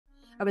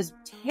I was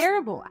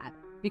terrible at it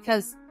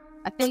because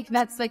I think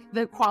that's like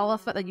the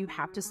qualify that you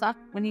have to suck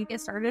when you get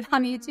started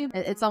on YouTube.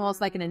 It's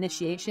almost like an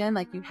initiation.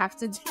 Like you have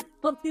to do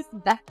all these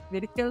death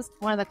videos.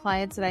 One of the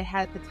clients that I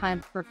had at the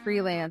time for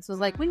freelance was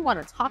like, we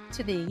want to talk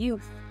to the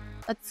youth.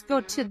 Let's go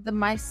to the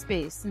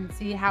MySpace and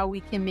see how we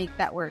can make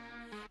that work.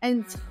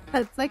 And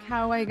that's like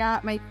how I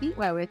got my feet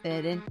wet with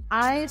it. And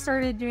I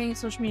started doing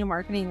social media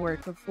marketing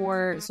work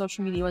before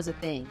social media was a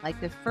thing.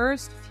 Like the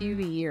first few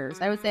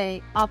years, I would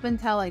say up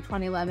until like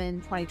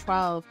 2011,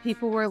 2012,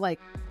 people were like,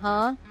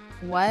 huh?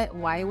 What?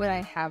 Why would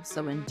I have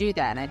someone do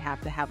that? And I'd have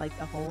to have like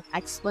the whole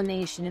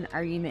explanation and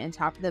argument and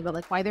talk to them about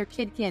like why their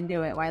kid can't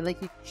do it, why like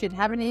you should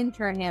have an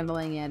intern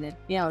handling it,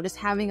 and just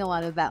having a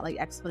lot of that like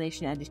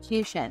explanation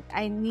education.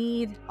 I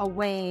need a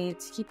way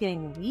to keep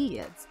getting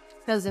leads.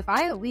 Because if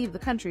I leave the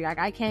country,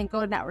 I can't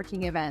go to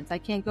networking events, I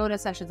can't go to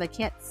sessions, I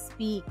can't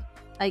speak.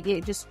 Like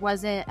it just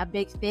wasn't a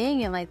big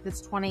thing in like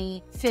this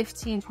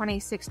 2015,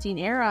 2016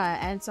 era.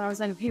 And so I was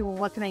like, okay, well,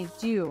 what can I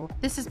do?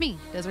 This is me,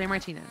 Desiree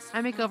Martinez.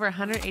 I make over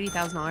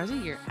 $180,000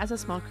 a year as a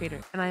small creator,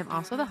 and I am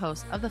also the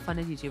host of the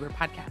Funded YouTuber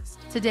podcast.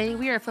 Today,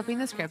 we are flipping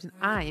the script, and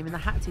I am in the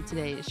hot seat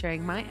today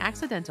sharing my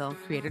accidental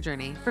creator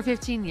journey. For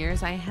 15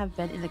 years, I have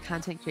been in the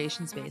content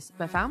creation space,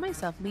 but found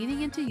myself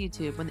leaning into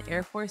YouTube when the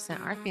Air Force sent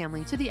our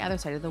family to the other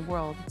side of the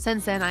world.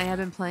 Since then, I have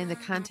been playing the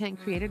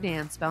content creator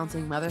dance,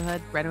 balancing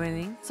motherhood,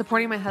 breadwinning,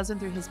 supporting my husband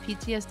through his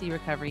PTSD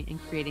recovery, and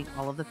creating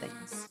all of the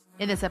things.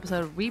 In this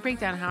episode, we break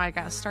down how I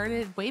got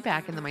started way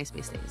back in the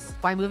MySpace days,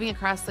 why moving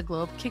across the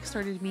globe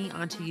kickstarted me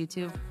onto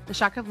YouTube, the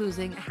shock of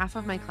losing half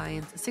of my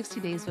clients 60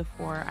 days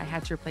before I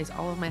had to replace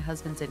all of my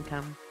husband's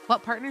income,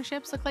 what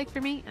partnerships look like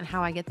for me and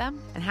how I get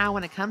them, and how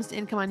when it comes to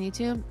income on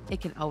YouTube,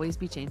 it can always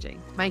be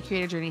changing. My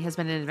creator journey has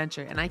been an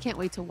adventure, and I can't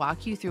wait to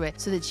walk you through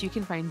it so that you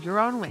can find your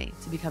own way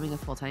to becoming a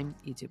full-time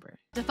YouTuber.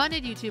 The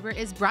Funded YouTuber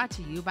is brought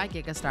to you by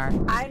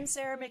GigaStar. I'm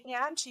Sarah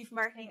McNabb, Chief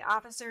Marketing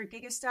Officer at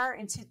GigaStar,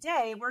 and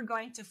today we're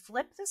going to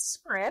flip the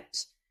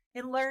script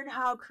and learn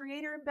how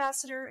creator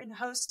ambassador and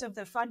host of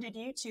the Funded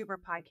YouTuber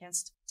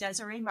podcast,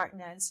 Desiree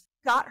Martinez,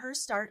 got her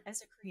start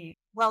as a creator.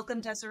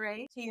 Welcome,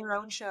 Desiree, to your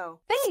own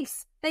show.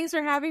 Thanks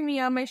for having me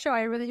on my show.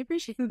 I really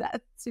appreciate that.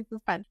 It's super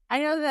fun.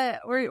 I know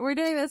that we're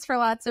doing this for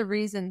lots of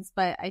reasons,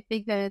 but I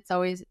think that it's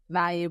always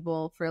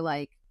valuable for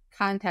like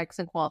context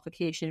and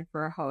qualification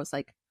for a host.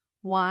 Like,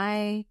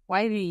 why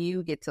do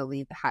you get to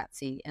lead the hot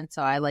seat? And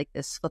so I like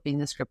this flipping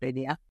the script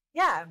idea.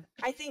 Yeah,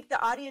 I think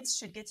the audience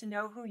should get to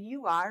know who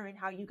you are and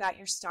how you got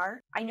your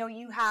start. I know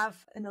you have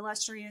an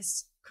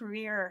illustrious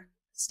career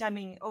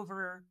stemming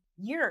over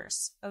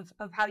years of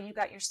how you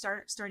got your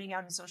start starting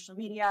out in social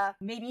media.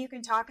 Maybe you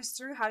can talk us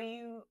through how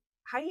you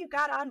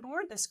got on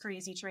board this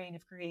crazy train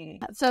of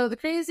creating. So the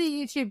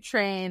crazy YouTube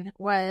train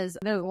was,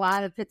 there were a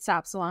lot of pit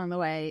stops along the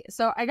way.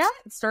 So I got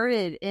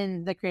started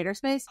in the creator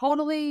space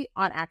totally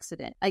on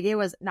accident. Like it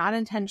was not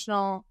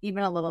intentional,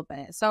 even a little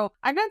bit. So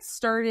I got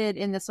started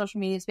in the social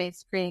media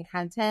space creating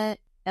content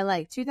in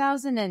like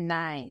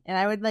 2009. And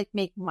I would like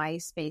make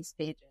MySpace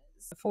pages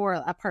for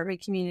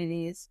apartment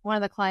communities. One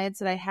of the clients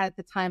that I had at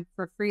the time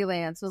for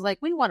freelance was like,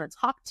 we want to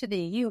talk to the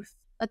youth.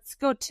 Let's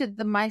go to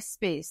the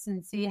MySpace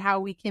and see how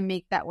we can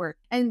make that work.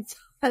 And so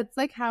that's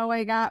like how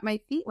I got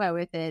my feet wet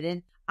with it.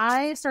 And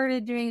I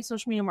started doing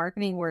social media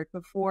marketing work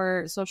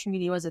before social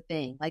media was a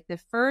thing. Like the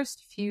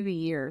first few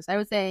years, I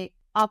would say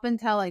up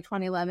until like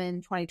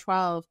 2011,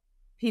 2012,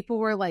 people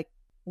were like,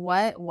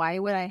 what? Why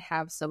would I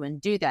have someone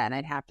do that? And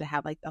I'd have to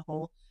have like the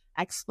whole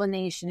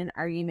explanation and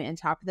argument and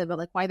talk to them about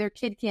like why their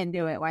kid can't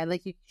do it, why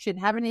like you should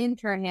have an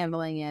intern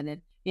handling it,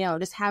 and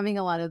just having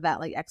a lot of that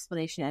like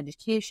explanation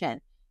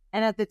education.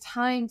 And at the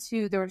time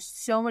too, there was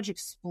so much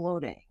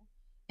exploding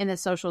in the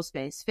social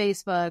space.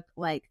 Facebook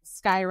like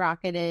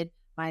skyrocketed,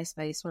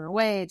 MySpace went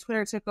away,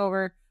 Twitter took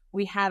over.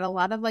 We had a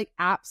lot of like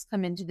apps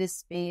come into this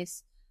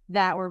space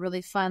that were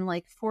really fun,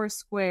 like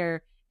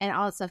Foursquare and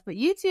all that stuff. But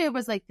YouTube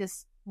was like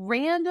this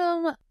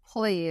random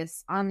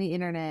place on the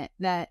internet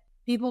that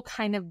people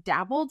kind of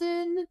dabbled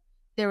in.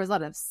 There was a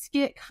lot of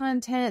skit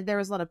content. There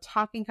was a lot of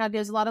talking content.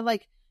 There's a lot of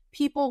like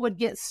people would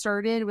get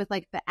started with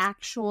like the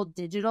actual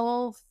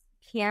digital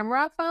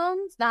camera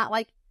phones, not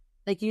like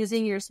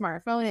using your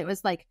smartphone. It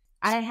was like,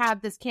 I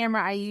have this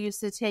camera I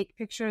used to take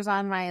pictures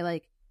on my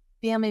like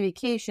family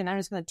vacation. I'm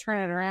just going to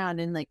turn it around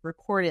and like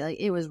record it. Like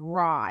it was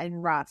raw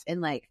and rough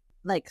and like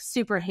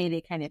super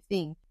hated kind of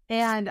thing.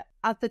 And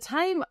at the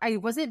time I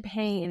wasn't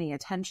paying any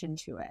attention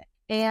to it.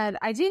 And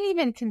I didn't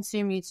even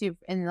consume YouTube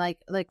in like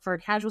for a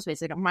casual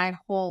space. Like my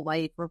whole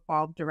life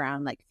revolved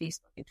around like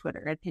Facebook and Twitter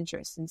and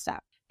Pinterest and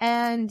stuff.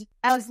 And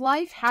as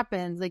life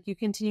happens, like you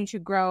continue to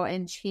grow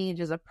and change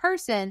as a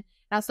person.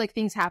 That's like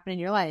things happen in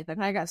your life. Like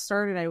when I got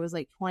started, I was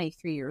like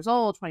 23 years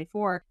old,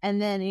 24.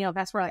 And then,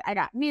 that's where like I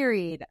got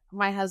married.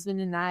 My husband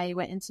and I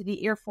went into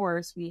the Air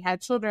Force. We had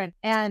children.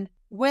 And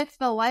with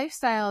the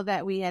lifestyle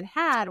that we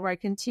had where I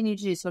continued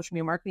to do social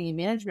media marketing and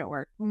management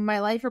work, my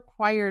life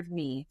required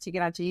me to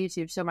get onto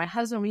YouTube. So my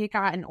husband, we had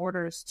gotten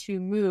orders to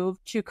move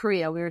to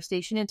Korea. We were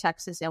stationed in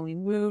Texas and we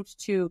moved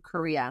to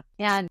Korea.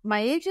 And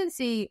my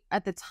agency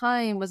at the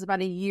time was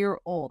about a year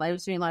old. I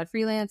was doing a lot of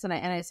freelance and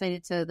I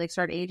decided to like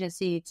start an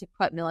agency to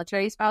put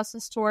military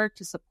spouses to work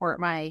to support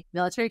my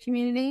military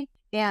community.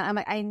 And I'm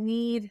like, I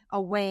need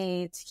a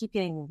way to keep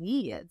getting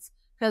leads.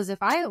 Because if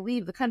I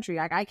leave the country,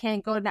 like I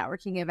can't go to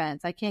networking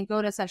events, I can't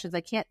go to sessions,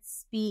 I can't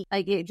speak.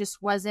 Like it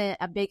just wasn't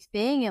a big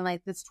thing in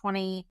like this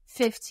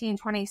 2015,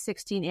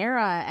 2016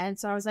 era. And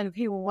so I was like,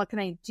 okay, well, what can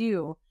I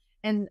do?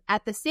 And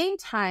at the same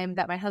time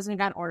that my husband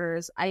got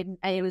orders, I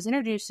was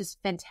introduced to this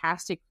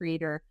fantastic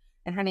creator,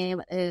 and her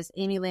name is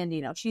Amy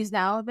Landino. She's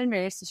now been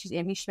married, so she's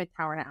Amy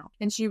Schmidt-Tower now.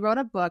 And she wrote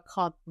a book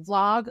called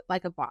Vlog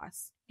Like a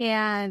Boss.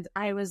 And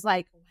I was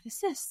like, what is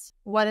this?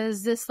 What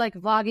is this like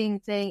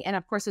vlogging thing? And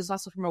of course, it's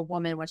also from a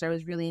woman, which I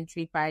was really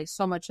intrigued by.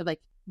 So much of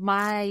like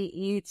my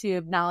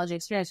YouTube knowledge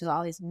experience with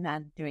all these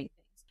men doing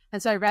things.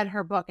 And so I read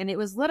her book, and it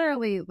was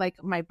literally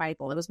like my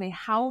Bible. It was my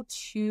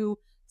how-to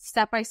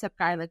step-by-step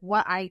guide, like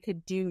what I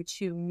could do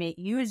to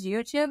use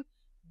YouTube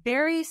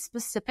very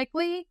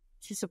specifically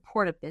to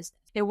support a business.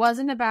 It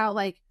wasn't about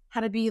like how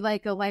to be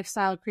like a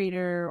lifestyle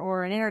creator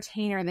or an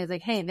entertainer. And they're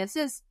like, hey, this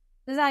is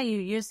how you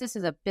use this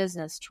as a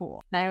business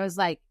tool. And I was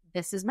like,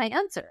 this is my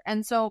answer.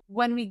 And so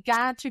when we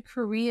got to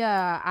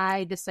Korea,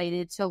 I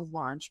decided to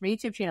launch my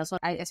YouTube channel. So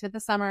I spent the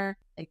summer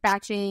like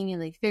batching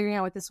and like figuring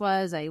out what this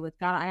was. I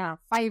got on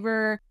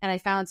Fiverr and I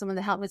found someone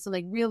to help me with some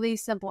like really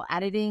simple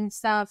editing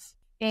stuff.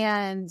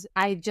 And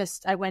I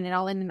went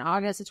all in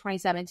August of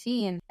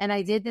 2017, and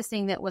I did this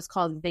thing that was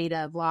called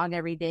Veda, vlog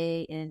every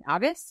day in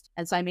August.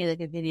 And so I made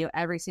like a video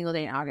every single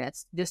day in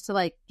August just to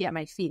like get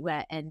my feet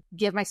wet and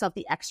give myself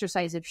the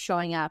exercise of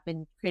showing up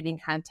and creating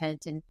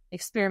content and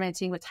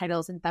experimenting with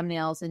titles and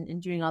thumbnails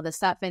and doing all this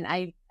stuff. And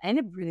I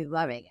ended up really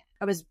loving it.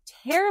 I was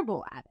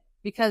terrible at it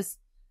because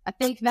I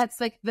think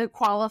that's like the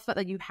qualify,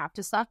 like you have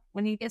to suck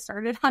when you get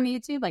started on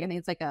YouTube. Like I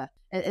think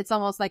it's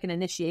almost like an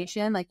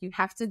initiation. Like you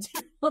have to do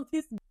all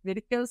these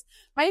videos.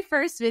 My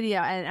first video,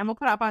 and I'm gonna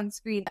put it up on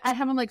screen, I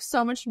have on like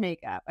so much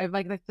makeup. I have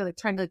like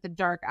trying to like the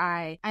dark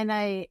eye, and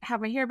I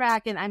have my hair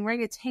back, and I'm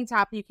wearing a tank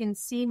top. You can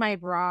see my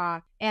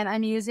bra, and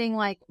I'm using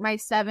like my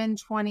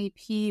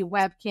 720p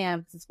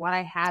webcam. It's what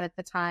I had at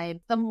the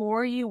time. The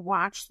more you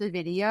watch the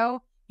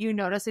video, you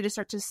notice I just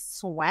start to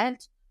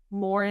sweat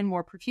more and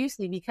more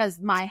profusely because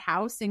my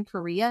house in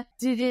Korea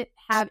didn't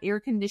have air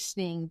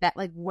conditioning that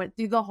like went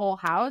through the whole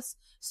house.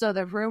 So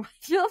the room I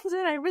filmed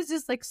in, I was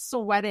just like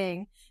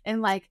sweating in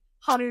like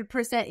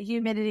 100%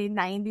 humidity,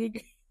 90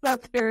 degrees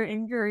up there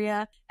in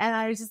Korea. And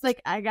I was just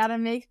like, I gotta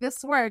make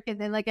this work. And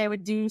then like I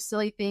would do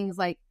silly things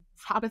like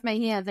hop with my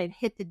hands, I'd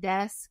hit the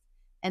desk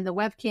and the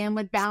webcam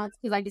would bounce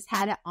because I just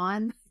had it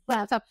on my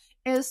laptop.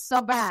 It is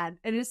so bad.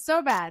 It is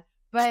so bad.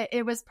 But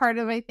it was part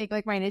of, I think,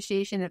 like my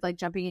initiation of like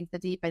jumping into the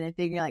deep end and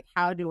figuring like,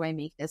 how do I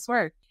make this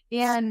work?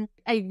 And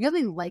I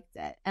really liked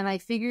it. And I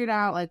figured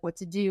out like what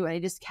to do. And I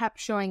just kept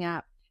showing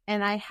up.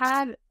 And I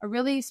had a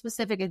really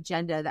specific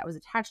agenda that was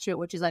attached to it,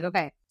 which is like,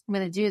 okay, I'm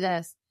going to do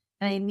this.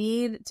 And I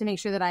need to make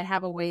sure that I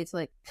have a way to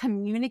like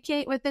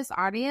communicate with this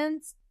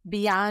audience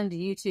beyond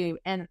YouTube.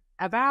 And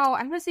about,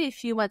 I'm going to say a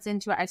few months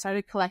into it, I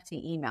started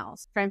collecting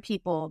emails from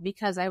people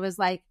because I was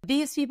like,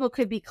 these people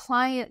could be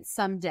clients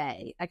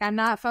someday. Like, I'm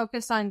not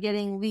focused on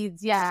getting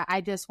leads yet.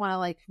 I just want to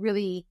like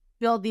really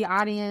build the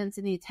audience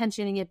and the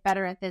attention and get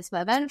better at this.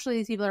 But eventually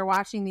these people are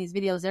watching these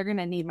videos. They're going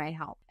to need my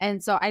help.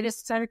 And so I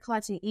just started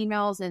collecting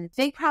emails, and I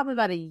think probably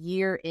about a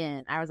year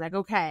in, I was like,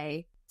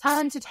 okay,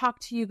 time to talk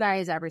to you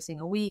guys every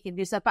single week and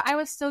do stuff. But I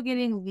was still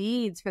getting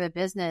leads for the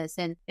business,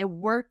 and it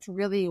worked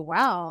really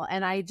well.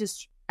 And I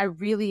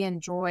really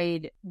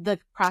enjoyed the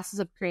process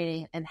of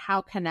creating and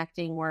how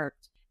connecting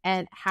worked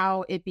and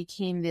how it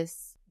became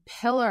this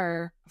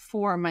pillar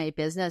for my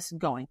business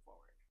going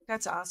forward.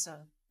 That's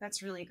awesome.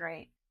 That's really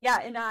great. Yeah.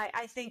 And I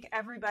think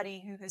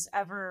everybody who has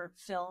ever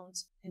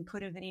filmed and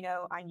put a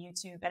video on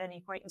YouTube at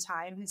any point in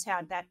time has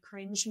had that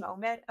cringe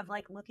moment of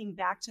like looking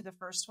back to the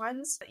first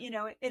ones. You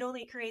know, it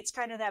only creates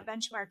kind of that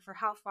benchmark for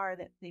how far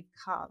that they've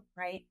come,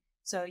 right?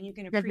 So you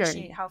can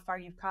appreciate how far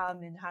you've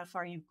come and how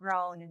far you've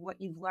grown and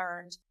what you've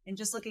learned. And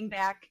just looking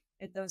back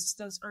at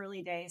those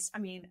early days. I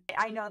mean,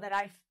 I know that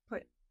I've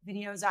put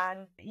videos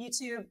on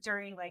YouTube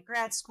during like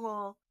grad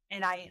school,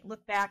 and I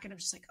look back and I'm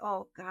just like,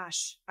 oh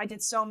gosh, I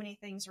did so many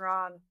things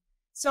wrong.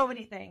 So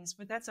many things,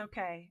 but that's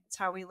okay. It's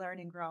how we learn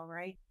and grow,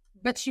 right?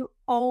 But you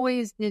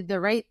always did the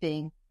right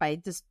thing by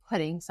just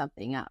putting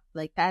something up.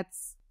 Like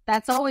that's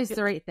always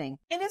the right thing.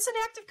 And it's an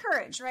act of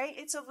courage, right?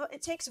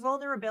 It takes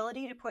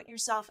vulnerability to put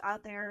yourself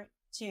out there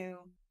to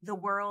the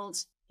world,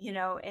 you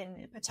know,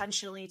 and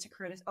potentially to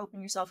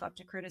open yourself up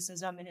to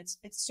criticism. And it's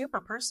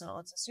super personal.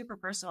 It's a super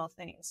personal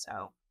thing.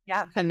 So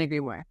yeah. Couldn't agree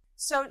more.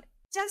 So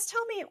Des,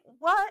 tell me,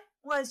 what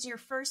was your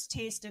first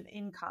taste of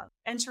income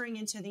entering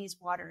into these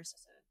waters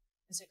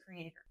as a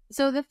creator?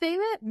 So the thing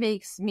that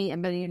makes me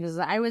amazing is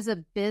I was a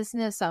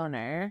business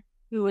owner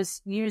who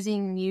was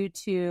using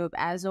YouTube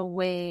as a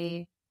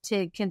way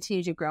to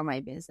continue to grow my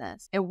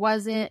business. It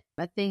wasn't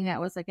a thing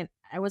that was like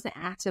I wasn't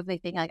actively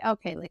thinking like,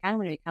 okay, like I'm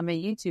going to become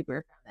a YouTuber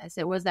from this.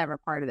 It was never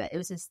part of it. It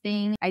was this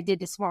thing I did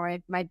to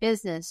support my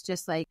business,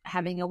 just like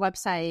having a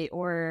website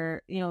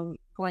or,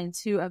 going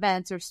to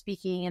events or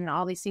speaking and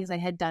all these things I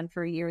had done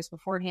for years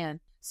beforehand.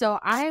 So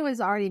I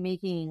was already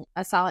making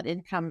a solid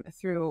income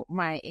through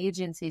my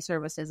agency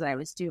services that I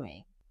was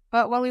doing.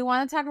 But when we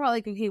want to talk about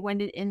like, okay, when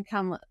did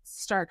income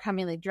start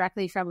coming like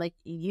directly from like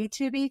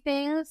YouTube-y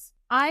things?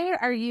 I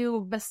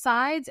argue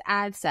besides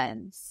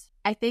AdSense,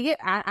 I think it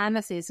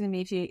honestly it's going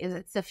to be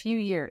it's a few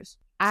years.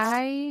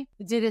 I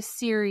did a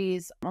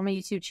series on my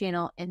YouTube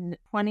channel in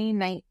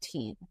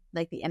 2019,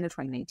 like the end of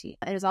 2019.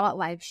 It was all about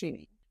live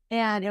streaming.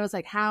 And it was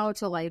like how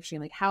to live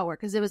stream, like how it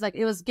worked. Because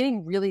it was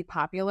getting really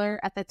popular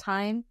at the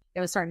time.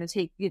 It was starting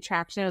to get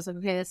traction. It was like,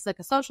 okay, this is like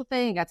a social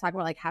thing. You got to talk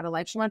about like how to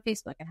live stream on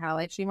Facebook and how to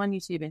live stream on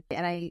YouTube.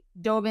 And I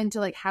dove into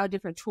like how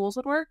different tools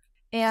would work.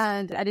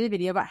 And I did a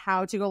video about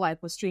how to go live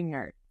with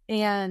StreamYard.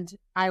 And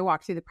I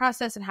walked through the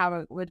process and how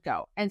it would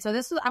go. And so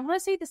I want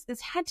to say this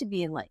had to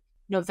be in like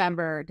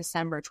November,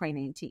 December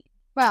 2019.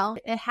 Well,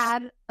 it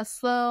had a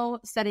slow,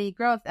 steady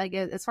growth. Like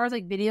as far as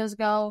like videos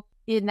go,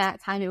 in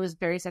that time, it was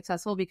very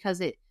successful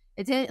because it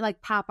didn't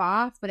like pop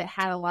off, but it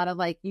had a lot of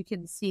like, you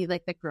can see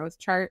like the growth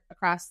chart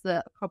across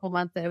the couple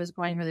months that it was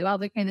going really well.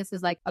 Like, okay, this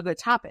is like a good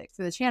topic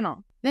for the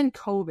channel. Then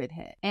COVID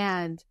hit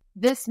and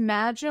this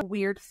magic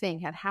weird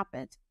thing had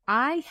happened.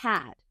 I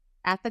had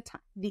at the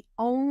time the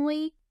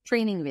only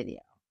training video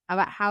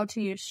about how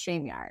to use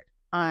StreamYard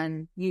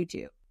on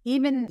YouTube.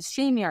 Even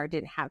StreamYard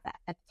didn't have that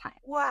at the time.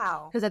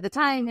 Wow. Because at the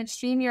time in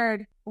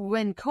StreamYard,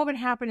 when COVID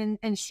happened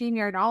and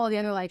StreamYard, all of the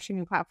other live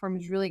streaming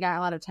platforms really got a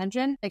lot of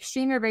attention. Like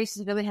StreamYard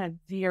basis really had a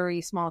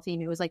very small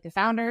team. It was like the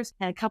founders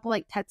and a couple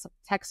like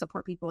tech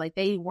support people. Like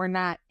they were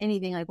not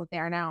anything like what they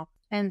are now.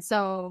 And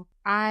so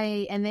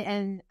I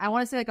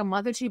want to say like a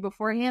month or two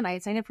beforehand, I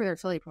had signed up for their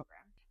affiliate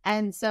program.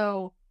 And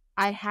so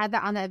I had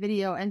that on that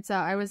video. And so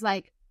I was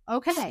like,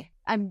 okay,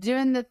 I'm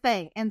doing the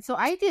thing. And so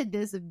I did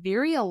this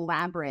very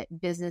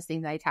elaborate business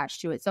thing that I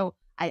attached to it. So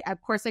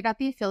of course, I got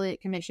the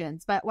affiliate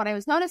commissions. But what I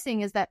was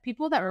noticing is that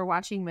people that were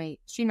watching my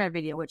StreamYard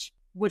video, which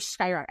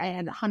skyrocketed, I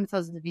had hundreds of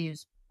thousands of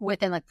views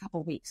within like a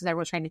couple of weeks because I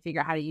was trying to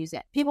figure out how to use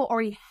it. People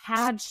already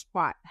had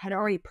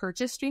already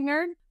purchased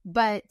StreamYard,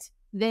 but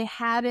they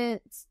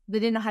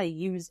didn't know how to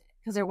use it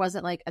because there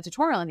wasn't like a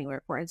tutorial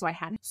anywhere for it. And so I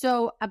had.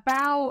 So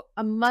about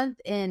a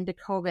month into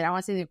COVID, I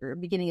want to say the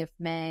beginning of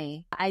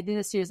May, I did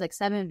a series like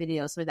 7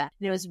 videos for that.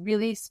 And it was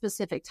really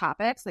specific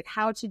topics, like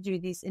how to do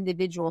these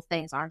individual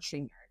things on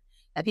StreamYard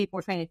that people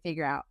were trying to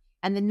figure out.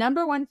 And the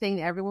number one thing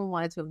that everyone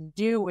wanted to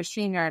do with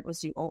StreamYard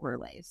was do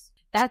overlays.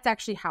 That's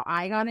actually how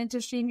I got into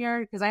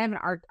StreamYard because I have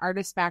an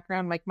artist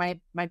background. Like my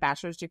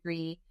bachelor's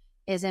degree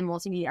is in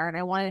multimedia art. And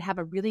I wanted to have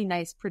a really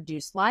nice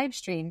produced live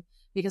stream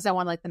because I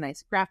wanted like the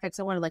nice graphics.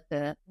 I wanted like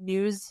the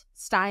news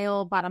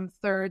style bottom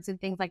thirds and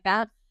things like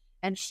that.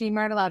 And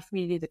StreamYard allowed for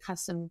me to do the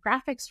custom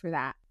graphics for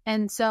that.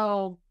 And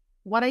so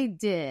what I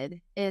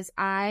did is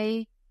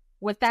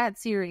with that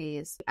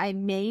series, I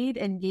made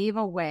and gave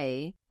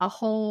away a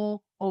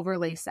whole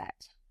overlay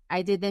set.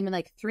 I did them in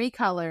like 3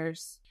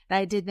 colors and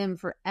I did them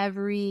for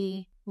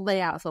every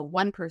layout. So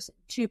 1 person,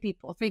 2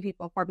 people, 3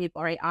 people, 4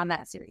 people, right, on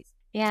that series.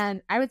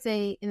 And I would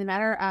say in the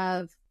matter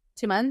of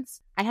 2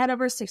 months, I had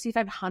over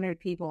 6,500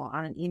 people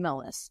on an email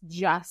list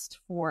just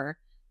for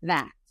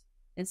that.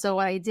 And so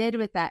what I did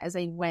with that is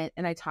I went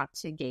and I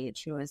talked to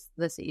Gage, who was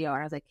the CEO,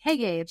 and I was like, hey,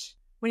 Gage,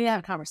 we need to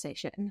have a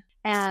conversation.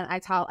 And I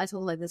told him,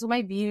 like, this is what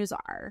my views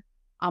are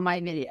on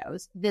my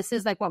videos. This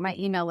is like what my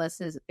email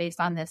list is based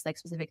on this like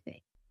specific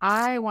thing.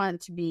 I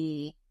want to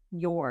be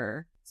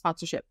your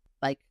sponsorship.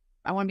 Like,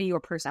 I want to be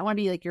your person. I want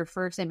to be like your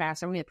first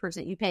ambassador. I want to be the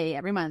person that you pay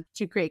every month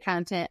to create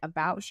content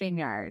about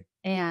StreamYard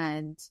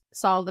and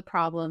solve the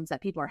problems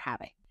that people are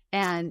having.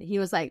 And he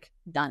was like,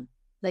 done.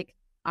 Like,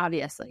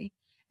 obviously.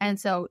 And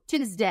so to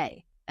this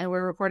day, and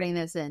we're recording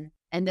this in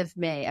end of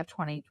May of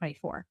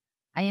 2024,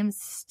 I am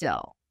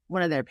still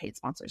one of their paid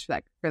sponsors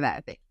for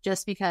that thing.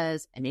 Just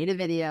because I made a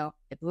video,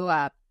 it blew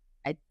up,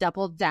 I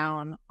doubled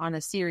down on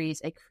a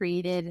series, I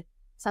created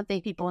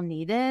something people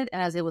needed,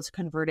 and I was able to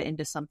convert it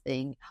into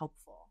something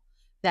helpful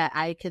that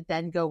I could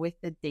then go with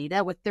the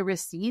data, with the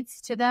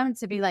receipts to them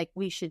to be like,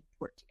 we should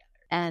work together.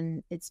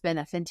 And it's been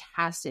a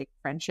fantastic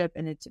friendship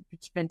and it's a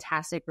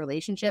fantastic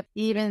relationship,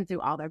 even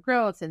through all their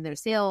growth and their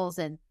sales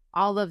and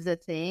all of the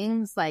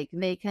things. Like,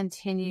 they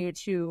continue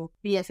to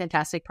be a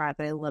fantastic product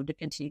that I love to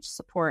continue to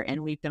support.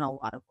 And we've done a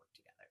lot of work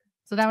together.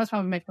 So that was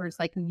probably my first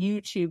like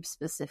YouTube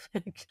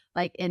specific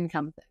like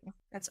income thing.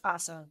 That's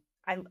awesome.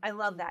 I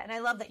love that. And I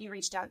love that you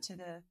reached out to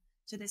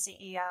the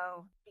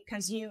CEO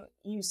because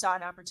you saw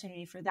an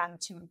opportunity for them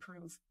to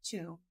improve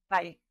too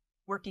by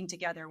working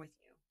together with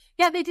you.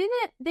 Yeah, they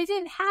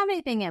didn't have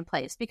anything in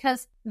place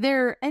because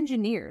they're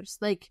engineers.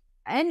 Like,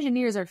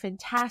 engineers are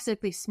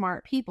fantastically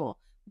smart people.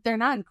 They're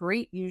not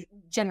great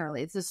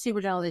generally. It's a super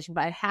generalization,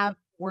 but I have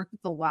worked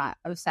with a lot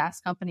of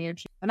SaaS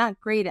companies. They're not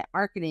great at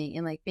marketing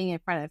and like being in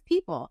front of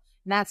people.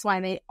 And that's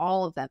why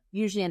all of them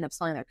usually end up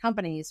selling their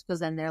companies, because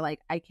then they're like,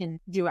 I can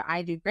do what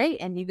I do great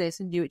and you guys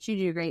can do what you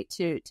do great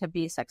to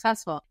be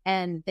successful.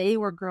 And they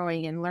were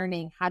growing and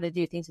learning how to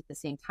do things at the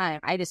same time.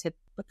 I just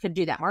could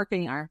do that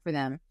marketing arm for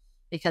them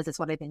because it's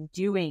what I've been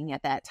doing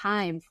at that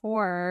time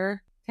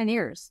for 10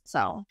 years.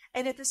 So,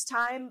 and at this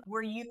time,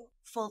 were you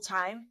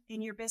full-time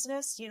in your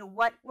business?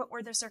 What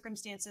were the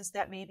circumstances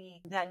that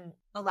maybe then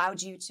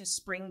allowed you to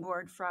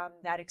springboard from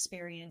that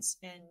experience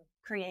and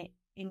create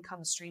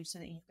income stream so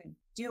that you could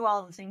do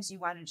all the things you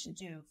wanted to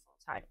do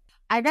full-time?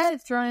 I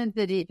got thrown into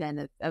the deep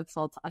end of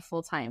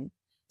full-time.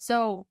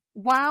 So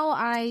while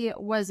I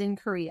was in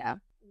Korea,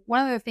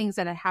 one of the things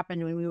that had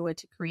happened when we went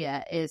to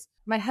Korea is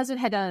my husband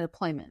had done a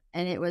deployment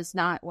and it was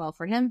not well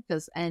for him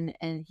because and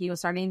he was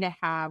starting to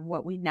have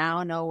what we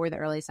now know were the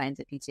early signs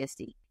of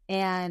PTSD.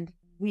 And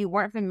we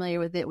weren't familiar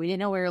with it. We didn't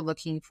know what we were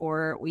looking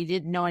for. We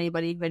didn't know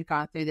anybody who had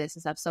gone through this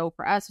and stuff. So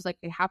for us, it was like,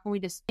 how can we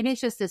maybe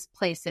it's just this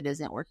place that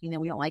isn't working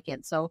and we don't like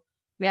it. So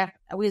we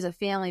as a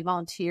family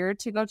volunteered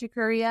to go to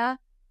Korea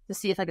to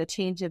see if like a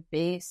change of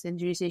base and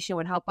duty station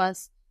would help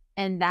us.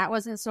 And that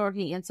wasn't so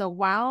working. And so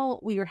while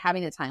we were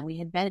having the time, we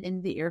had been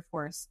in the Air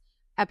Force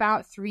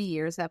about 3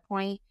 years at that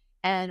point.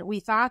 And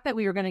we thought that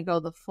we were going to go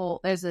the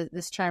full, there's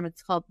this term,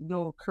 it's called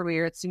go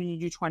career. It's when you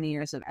do 20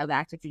 years of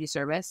active duty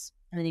service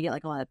and then you get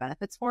like a lot of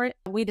benefits for it.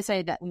 We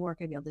decided that we weren't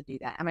going to be able to do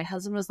that. And my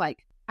husband was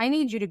like, I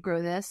need you to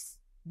grow this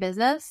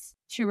business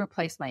to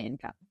replace my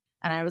income.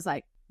 And I was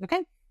like,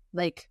 okay,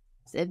 like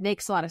it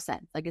makes a lot of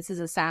sense. Like this is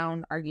a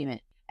sound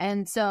argument.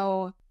 And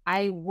so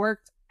I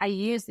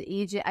used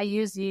YouTube, I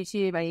used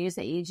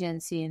the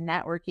agency and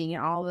networking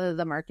and all of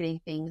the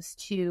marketing things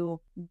to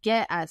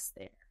get us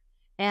there.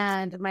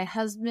 And my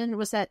husband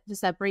was set to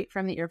separate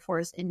from the Air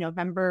Force in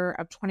November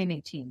of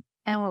 2019.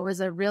 And what was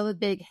a really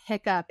big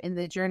hiccup in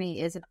the journey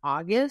is in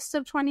August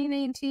of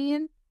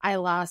 2019, I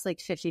lost like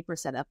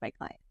 50% of my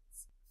clients.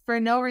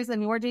 For no reason.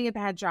 We weren't doing a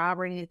bad job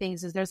or anything.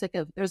 So there's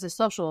a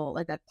social,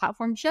 like a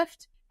platform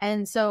shift.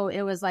 And so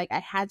it was like I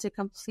had to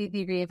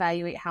completely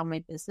reevaluate how my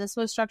business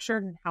was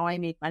structured and how I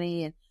made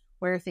money and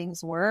where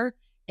things were.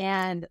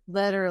 And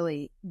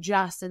literally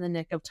just in the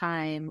nick of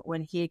time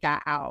when he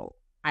got out,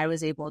 I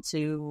was able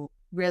to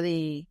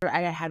I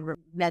had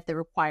met the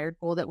required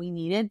goal that we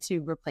needed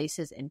to replace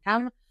his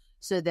income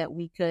so that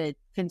we could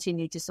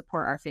continue to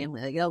support our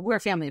family. Like, we're a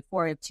family of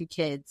 4, we have 2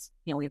 kids,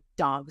 we have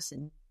dogs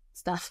and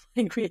stuff.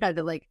 Like we had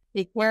to like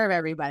take care of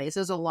everybody.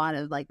 So there's a lot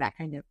of like that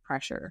kind of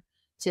pressure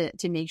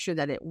to make sure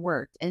that it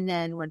worked. And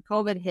then when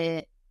COVID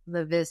hit,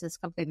 the business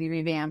completely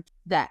revamped,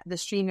 that the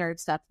StreamYard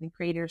stuff and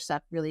creator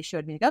stuff really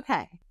showed me like,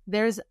 okay,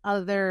 there's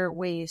other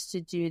ways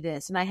to do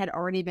this. And I had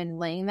already been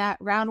laying that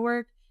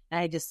groundwork and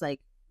I just like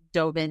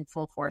dove in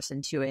full force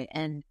into it.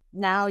 And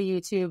now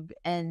YouTube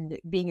and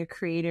being a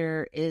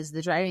creator is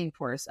the driving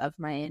force of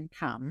my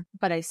income,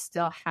 but I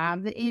still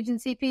have the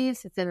agency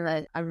piece.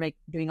 I'm like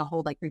doing a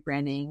whole like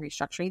rebranding,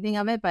 restructuring thing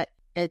of it, but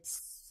I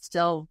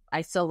still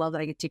love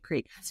that I get to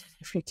create content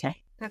every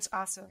day. That's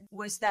awesome.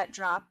 Was that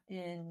drop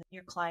in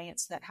your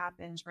clients that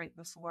happened right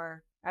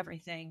before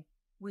everything,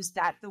 was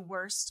that the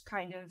worst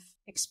kind of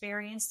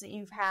experience that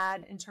you've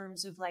had in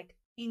terms of like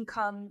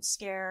income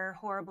scare,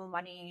 horrible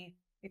money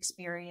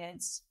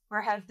experience? Or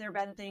have there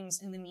been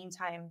things in the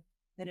meantime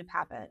that have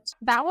happened?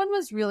 That one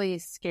was really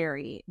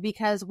scary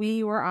because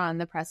we were on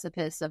the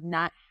precipice of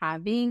not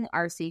having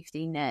our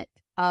safety net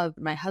of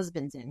my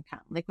husband's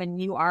income. Like when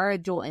you are a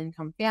dual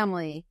income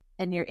family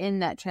and you're in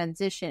that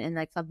transition and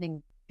like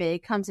something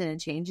big comes in and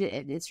changes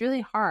it, it's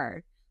really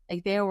hard.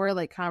 Like there were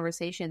like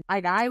conversations.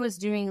 Like I was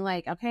doing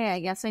like, okay,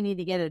 I guess I need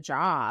to get a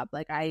job.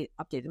 Like I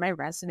updated my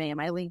resume and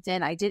my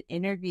LinkedIn. I did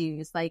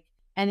interviews, like,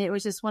 and it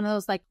was just one of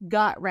those like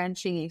gut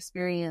wrenching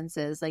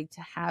experiences, like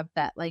to have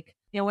that, like,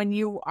 when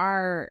you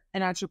are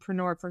an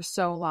entrepreneur for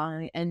so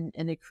long and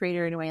a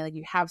creator in a way, like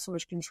you have so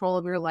much control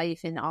of your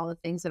life and all the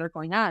things that are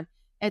going on,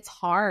 it's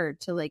hard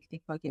to like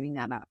think about giving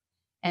that up.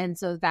 And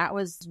so that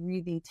was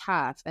really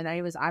tough. And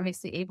I was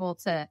obviously able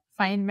to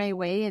find my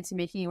way into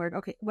making it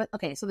work.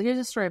 Okay. So here's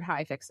a story of how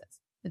I fixed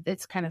this.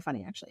 It's kind of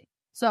funny, actually.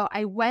 So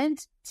I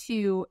went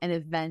to an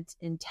event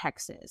in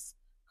Texas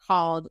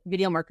called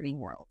Video Marketing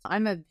World.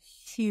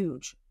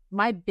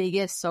 My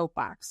biggest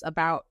soapbox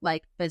about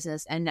like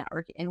business and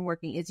networking and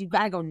working is you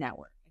got to go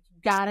network.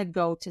 You got to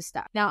go to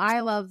stuff. Now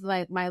I love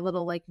like my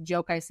little like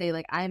joke. I say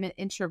like I'm an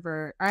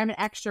introvert or I'm an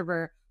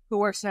extrovert who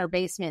works in our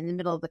basement in the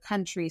middle of the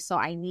country. So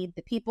I need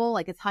the people,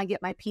 like it's how I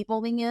get my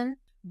peopling in.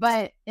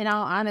 But in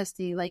all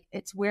honesty, like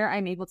it's where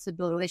I'm able to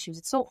build relationships.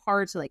 It's so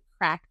hard to like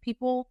crack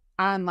people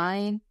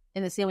online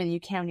in the same way that you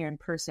can when you're in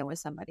person with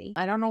somebody.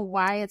 I don't know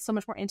why it's so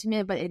much more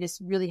intimate, but it just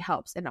really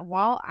helps. And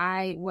while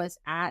I was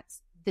at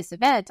this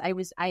event,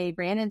 I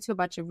ran into a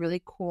bunch of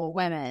really cool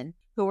women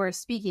who were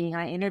speaking.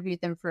 I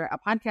interviewed them for a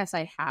podcast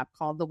I have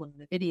called The Woman in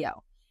the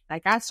Video. And I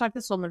got to talk to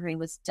this woman. Her name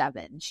was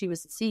Devin. She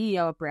was the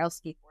CEO of Braille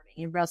Skateboarding.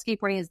 And Braille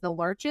Skateboarding is the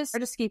largest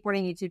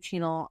skateboarding YouTube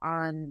channel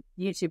on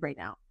YouTube right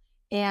now.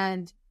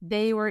 And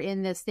they were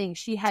in this thing.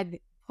 She had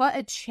put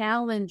a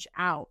challenge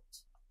out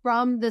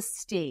from the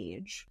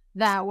stage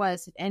that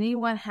was, if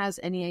anyone has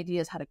any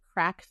ideas how to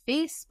crack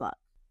Facebook,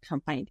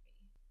 come find me.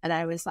 And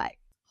I was like,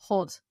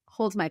 hold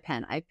my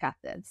pen. I've got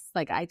this.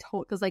 Like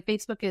because like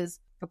Facebook is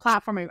a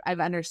platform I've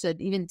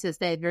understood even to this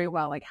day very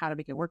well, like how to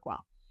make it work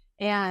well.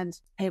 And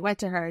I went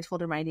to her, I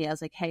told her my idea. I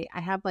was like, hey, I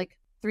have like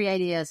 3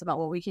 ideas about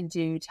what we can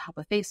do to help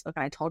with Facebook.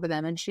 And I told her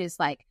them, and she's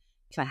like,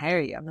 can I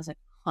hire you? I was like,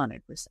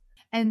 100%.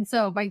 And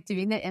so by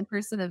doing the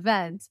in-person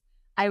event,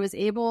 I was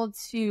able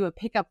to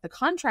pick up the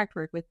contract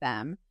work with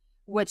them,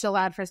 which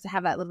allowed for us to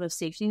have that little bit of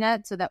safety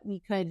net so that we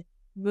could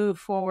move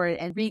forward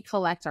and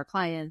recollect our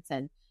clients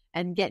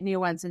and get new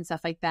ones and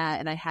stuff like that.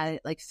 And I had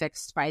it like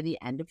fixed by the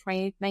end of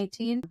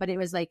 2019, but it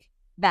was like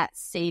that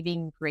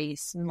saving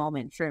grace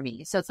moment for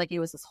me. So it's like, it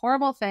was this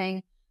horrible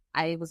thing.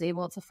 I was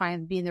able to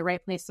be in the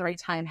right place at the right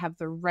time, have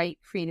the right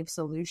creative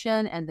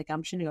solution and the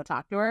gumption to go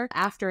talk to her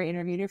after I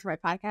interviewed her for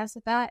my podcast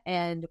at that.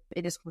 And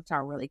it just worked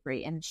out really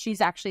great. And she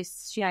and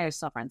I are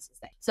still friends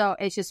today. So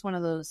it's just one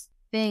of those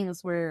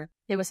things where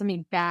it was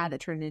something bad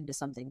that turned into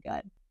something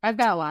good. I've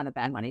got a lot of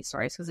bad money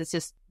stories because it's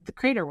just the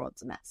creator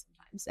world's a mess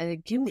sometimes. And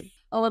it can be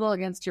a little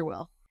against your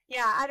will.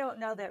 Yeah, I don't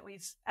know that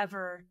we've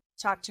ever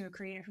talked to a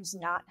creator who's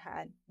not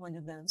had one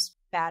of those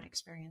bad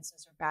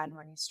experiences or bad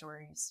money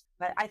stories.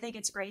 But I think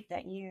it's great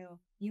that you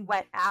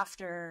went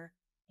after,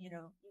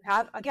 you're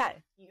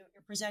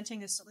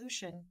presenting a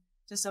solution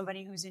to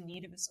somebody who's in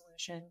need of a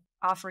solution,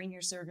 offering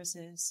your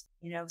services,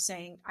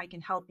 saying, I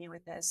can help you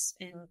with this,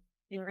 and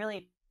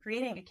really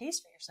creating a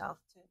case for yourself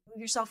to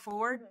move yourself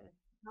forward. And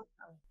help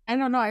them. I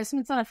don't know. I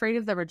assume it's not afraid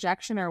of the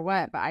rejection or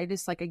what, but I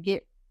just I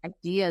get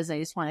ideas. I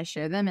just want to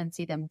share them and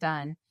see them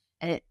done.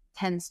 And it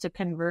tends to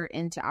convert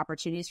into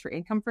opportunities for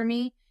income for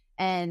me.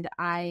 And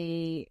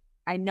I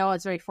know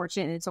it's very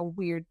fortunate, and it's a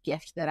weird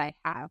gift that I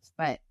have,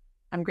 but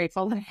I'm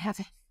grateful that I have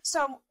it.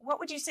 So what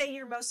would you say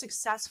your most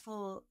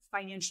successful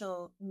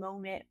financial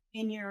moment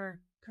in your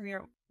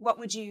career? What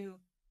would you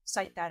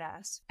cite that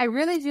as? I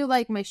really do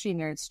like my She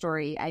Nerd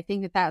story. I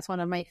think that that's one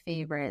of my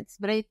favorites.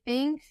 But I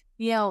think,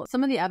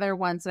 some of the other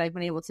ones that I've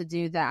been able to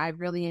do that I've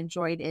really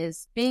enjoyed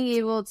is being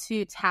able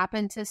to tap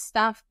into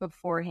stuff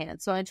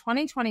beforehand. So in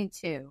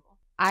 2022,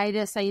 I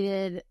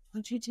decided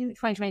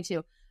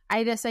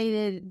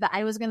that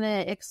I was going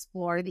to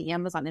explore the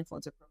Amazon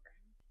influencer program.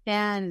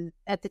 And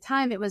at the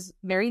time, it was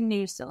very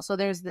new still. So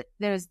there's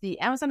the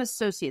Amazon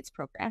Associates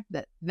program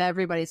that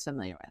everybody's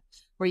familiar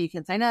with, where you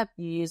can sign up,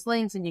 you use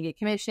links, and you get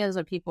commissions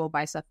when people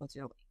buy stuff with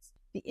your links.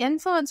 The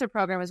influencer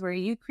program is where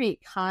you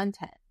create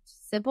content,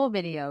 simple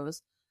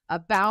videos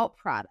about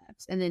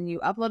products, and then you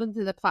upload them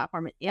to the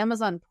platform, and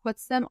Amazon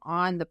puts them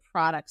on the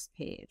products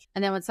page.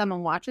 And then when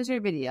someone watches your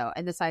video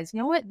and decides,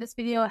 what, this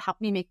video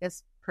helped me make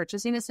this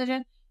purchasing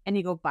decision, and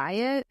you go buy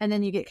it, and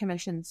then you get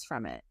commissions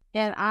from it.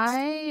 And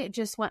I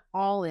just went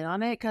all in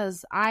on it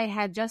because I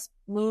had just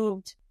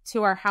moved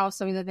to our house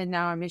that we live in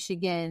now in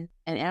Michigan,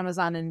 and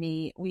Amazon and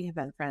me, we have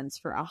been friends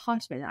for a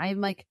hot minute.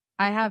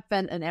 I have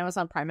been an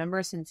Amazon Prime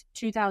member since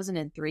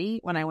 2003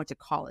 when I went to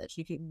college.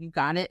 You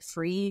got it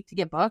free to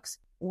get books.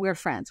 We're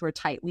friends. We're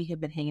tight. We have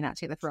been hanging out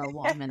together for a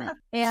long minute.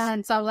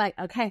 And so I was like,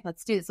 okay,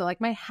 let's do this. So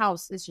my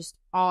house is just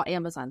all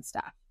Amazon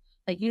stuff.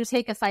 You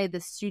take aside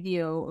the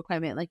studio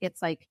equipment,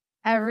 it's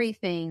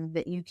everything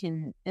that you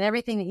can, and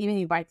everything that even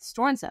you buy at the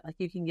store and stuff,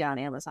 you can get on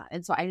Amazon.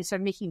 And so I just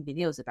started making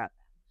videos about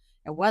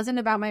them. It wasn't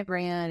about my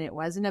brand. It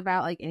wasn't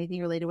about anything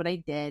related to what I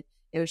did.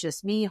 It was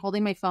just me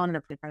holding my phone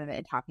in front of it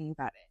and talking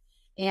about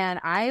it. And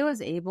I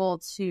was able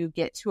to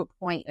get to a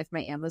point with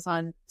my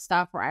Amazon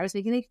stuff where I was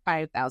making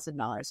 $5,000 a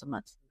month from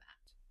that.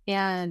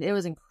 And it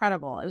was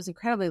incredible. It was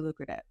incredibly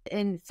lucrative.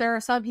 And there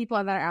are some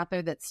people that are out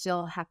there that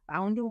still have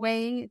found a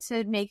way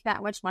to make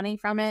that much money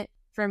from it.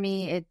 For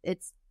me,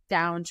 it's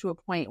down to a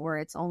point where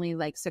it's only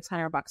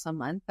 $600 a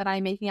month that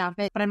I'm making off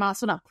it, but I'm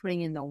also not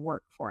putting in the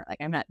work for it.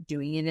 I'm not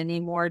doing it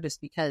anymore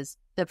just because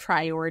the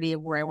priority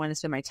of where I want to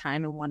spend my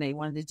time and what I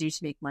wanted to do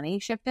to make money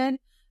shifted.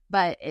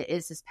 But it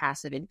is this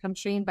passive income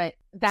stream. But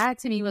that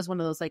to me was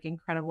one of those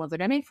incredible ones.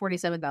 I made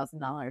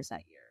 $47,000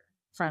 that year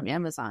from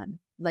Amazon,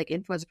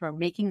 influencer program,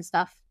 making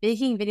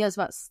videos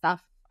about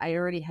stuff I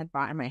already had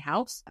bought in my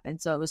house.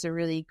 And so it was a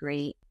really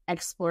great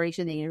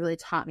exploration thing. It really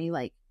taught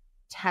me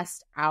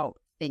test out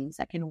things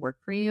that can work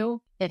for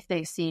you if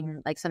they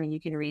seem like something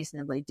you can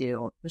reasonably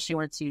do. Especially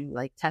once you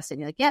test it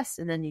and you're yes,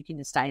 and then you can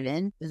just dive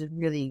in. There's a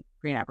really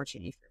great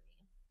opportunity for me.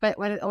 But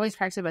what it always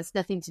cracks up, it's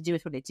nothing to do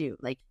with what I do.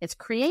 It's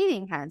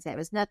creating content.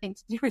 It's nothing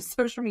to do with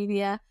social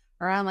media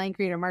or online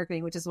creator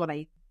marketing, which is what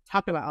I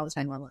talk about all the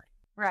time online.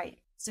 Right.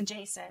 It's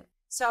adjacent.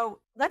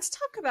 So let's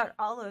talk about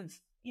all of,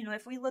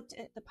 if we looked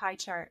at the pie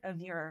chart of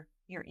your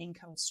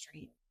income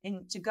stream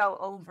and to go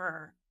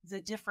over the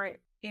different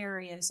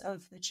areas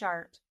of the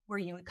chart where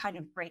you would kind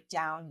of break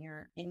down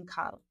your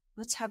income.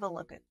 Let's have a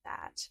look at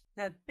that.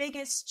 The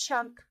biggest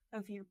chunk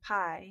of your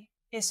pie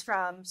is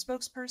from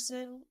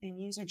spokesperson and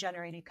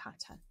user-generated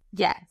content.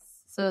 Yes.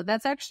 So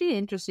that's actually an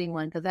interesting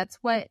one because that's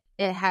what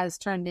it has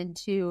turned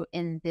into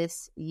in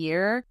this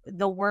year.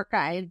 The work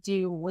I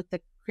do with the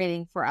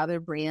creating for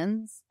other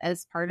brands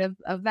as part of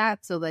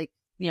that. So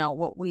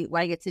what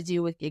I get to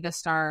do with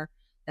GigaStar,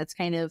 that's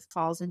kind of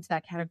falls into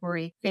that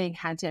category, creating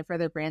content for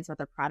other brands or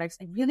other products.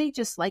 I really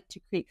just like to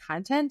create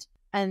content.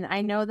 And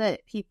I know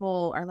that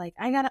people are like,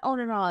 I got to own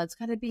it all. It's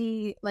got to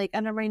be like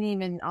under my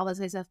name and all this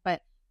kind of stuff.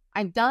 But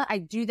I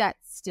do that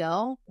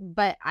still,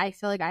 but I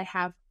feel like I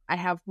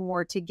have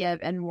more to give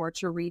and more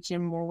to reach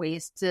and more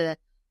ways to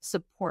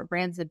support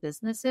brands and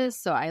businesses.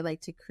 So I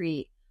like to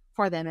create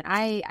for them. And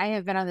I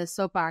have been on this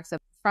soapbox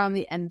from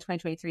the end of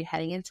 2023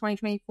 heading into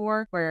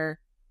 2024, where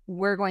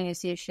we're going to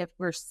see a shift.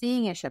 We're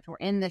seeing a shift. We're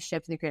in this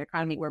shift in the creator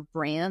economy where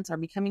brands are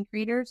becoming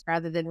creators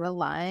rather than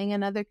relying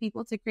on other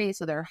people to create.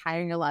 So they're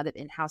hiring a lot of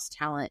in-house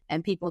talent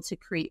and people to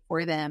create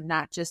for them,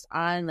 not just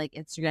on like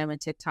Instagram and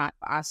TikTok,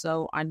 but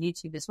also on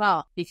YouTube as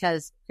well,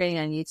 because creating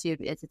on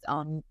YouTube is its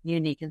own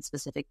unique and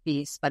specific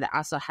beast, but it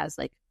also has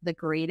like the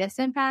greatest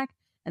impact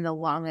and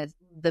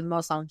the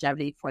most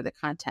longevity for the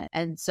content.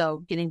 And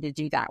so getting to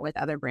do that with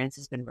other brands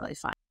has been really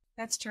fun.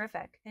 That's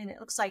terrific. And it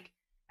looks like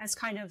as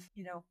kind of,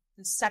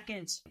 the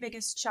second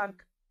biggest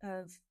chunk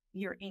of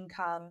your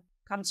income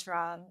comes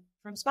from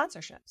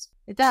sponsorships.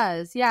 It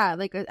does. Yeah.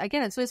 Like,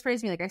 again, it's always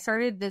praised me. Like I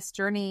started this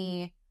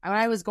journey when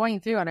I was going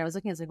through and I was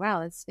looking, I was like,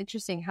 wow, it's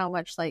interesting how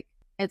much like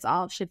it's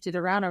all shifted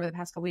around over the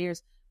past couple of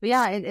years. But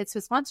yeah, it's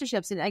with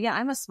sponsorships. And again,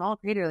 I'm a small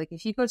creator. Like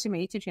if you go to my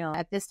YouTube channel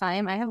at this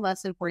time, I have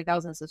less than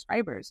 40,000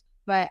 subscribers,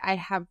 but I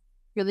have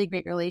really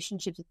great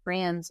relationships with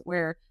brands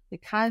where the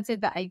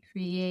content that I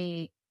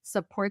create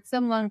supports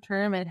them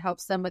long-term and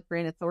helps them with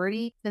brand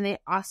authority. Then they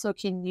also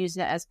can use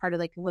it as part of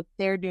like what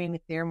they're doing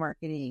with their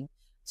marketing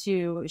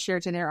to share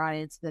to their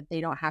audience so that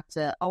they don't have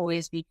to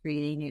always be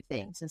creating new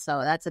things. And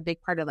so that's a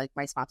big part of like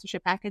my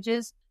sponsorship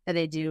packages that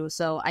I do.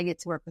 So I get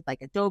to work with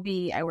like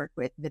Adobe, I work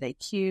with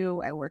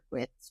vidIQ, I work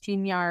with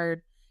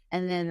StreamYard,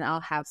 and then I'll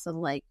have some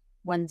like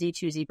onesie,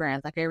 twosie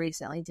brands. Like I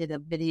recently did a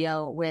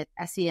video with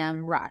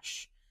SEM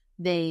Rush.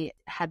 They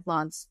had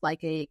launched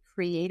like a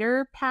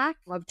creator pack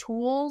of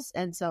tools.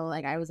 And so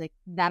like, I was like,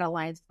 that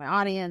aligns with my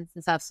audience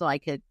and stuff. So I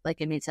could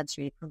like, it made sense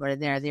for me to promote it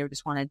there. They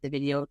just wanted the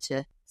video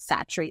to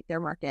saturate their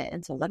market.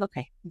 And so I was like,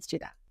 okay, let's do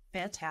that.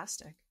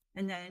 Fantastic.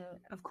 And then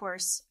of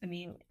course, I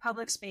mean,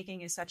 public speaking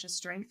is such a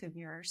strength of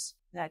yours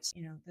that,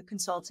 the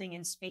consulting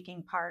and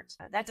speaking part,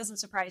 that doesn't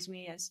surprise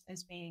me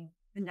as being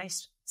a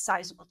nice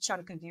sizable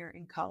chunk of your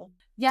income.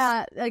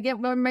 Yeah.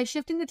 Again, when my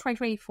shift into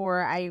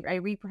 2024, I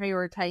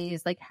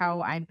reprioritize like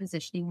how I'm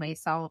positioning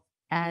myself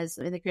as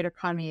in the creator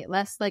economy,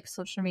 less like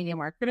social media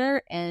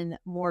marketer and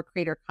more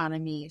creator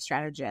economy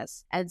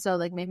strategist. And so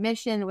like my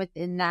mission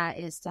within that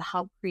is to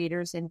help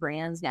creators and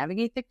brands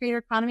navigate the creator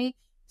economy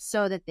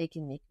so that they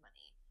can make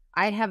money.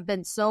 I have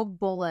been so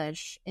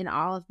bullish in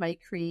all of my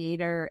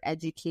creator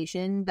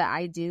education that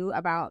I do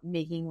about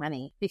making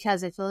money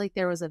because I feel like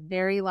there was a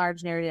very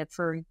large narrative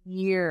for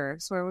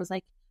years where it was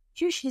like,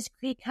 you should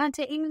create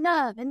content you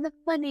love and the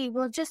money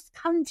will just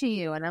come to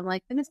you. And I'm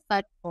like, that is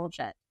such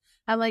bullshit.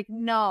 I'm like,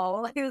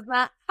 no, like, it's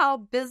not how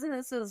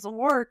businesses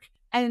work.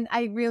 And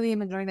I really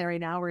am enjoying that right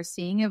now. We're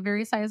seeing a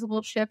very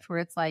sizable shift where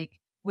it's like,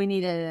 we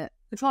need to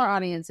control our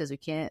audiences. We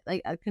can't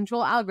like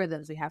control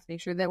algorithms. We have to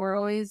make sure that we're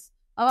always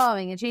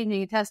evolving and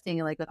changing and testing,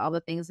 and like with all the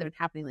things that are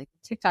happening, like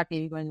TikTok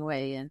maybe going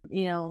away, and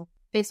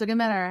Facebook and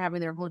Meta are having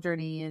their whole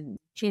journey and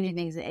changing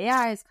things. And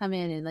AI has come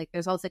in, and like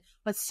there's also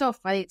what's so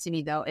funny to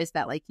me though is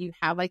that like you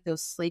have like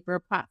those sleeper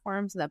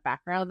platforms in the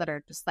background that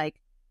are just like,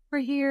 we're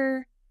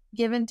here,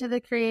 given to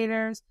the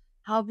creators,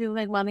 help you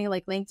make money,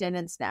 like LinkedIn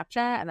and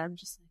Snapchat, and I'm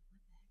just like,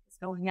 what the heck is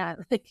going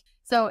on? Like,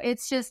 so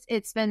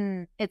it's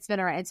been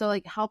all right. And so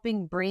like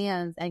helping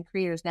brands and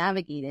creators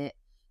navigate it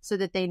so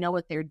that they know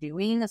what they're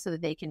doing, so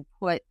that they can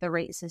put the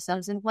right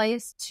systems in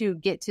place to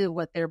get to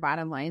what their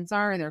bottom lines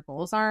are and their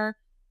goals are.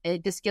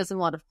 It just gives them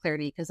a lot of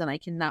clarity because then I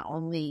can not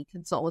only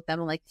consult with them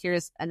and like,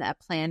 here's a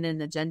plan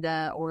and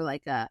agenda or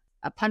like a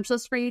punch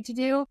list for you to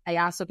do. I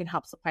also can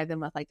help supply them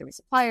with like the right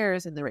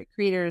suppliers and the right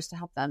creators to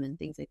help them and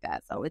things like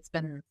that. So it's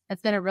been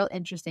a real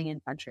interesting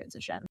and fun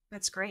transition.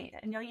 That's great.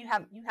 I know you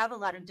have a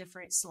lot of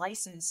different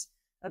slices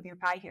of your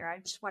pie here. I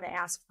just want to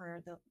ask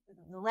for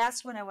the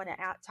last one I want to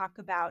talk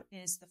about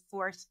is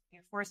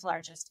your fourth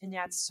largest, and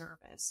that's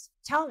service.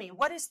 Tell me,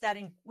 what does that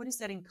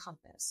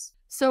encompass?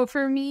 So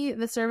for me,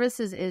 the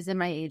services is in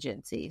my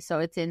agency.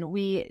 So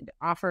we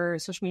offer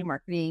social media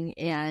marketing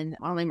and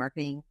online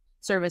marketing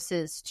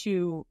services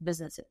to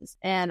businesses.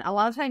 And a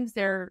lot of times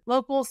they're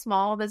local,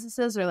 small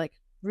businesses or like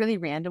really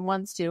random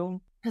ones too.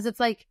 Because it's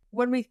like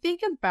when we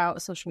think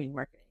about social media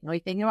marketing, when we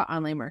think about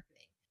online marketing,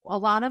 a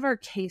lot of our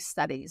case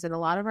studies and a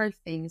lot of our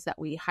things that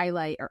we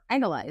highlight or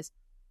idolize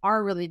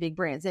are really big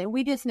brands. And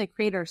we just in the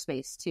creator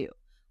space too.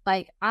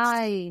 Like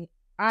I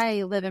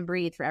live and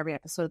breathe for every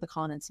episode of the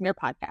Colin and Samir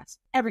podcast.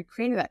 Every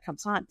creator that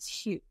comes on is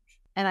huge.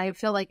 And I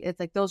feel like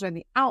it's like those are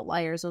the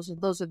outliers.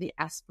 Those are the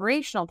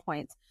aspirational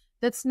points.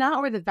 That's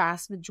not where the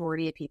vast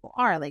majority of people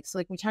are. Like, so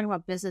like we talk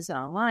about business and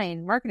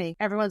online marketing,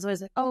 everyone's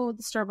always like, oh,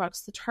 the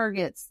Starbucks, the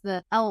Targets,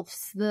 the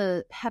Elfs,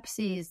 the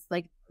Pepsis,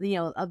 like,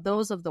 of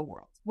those of the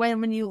world.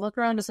 When you look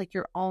around just like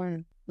your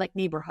own like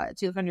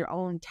neighborhoods, you look on your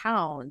own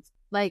towns,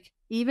 like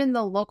even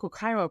the local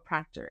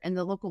chiropractor and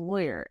the local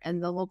lawyer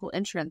and the local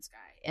insurance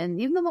guy and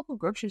even the local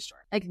grocery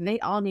store. Like they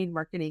all need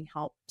marketing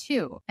help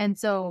too. And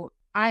so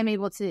I'm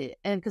able to,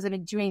 and because I've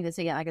been doing this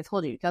again, like I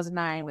told you,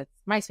 2009 with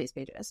MySpace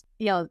pages,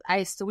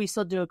 we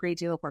still do a great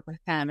deal of work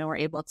with them, and we're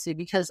able to,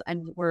 because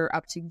we're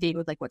up to date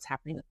with like what's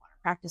happening with modern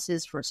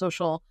practices for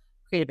social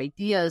creative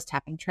ideas,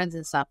 tapping trends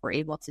and stuff. We're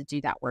able to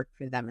do that work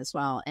for them as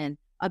well. And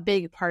a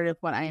big part of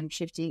what I am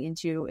shifting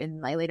into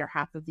in my later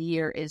half of the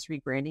year is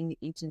rebranding the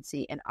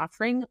agency and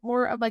offering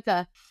more of like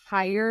a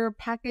higher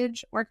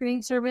package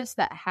marketing service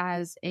that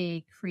has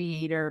a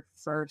creator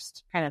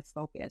first kind of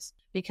focus.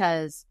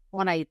 Because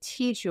when I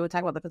teach, we'll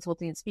talk about the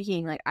consulting and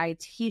speaking, like I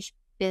teach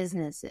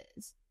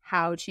businesses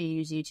how to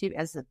use YouTube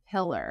as a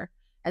pillar,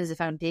 as a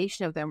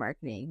foundation of their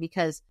marketing,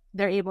 because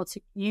they're able to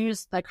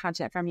use the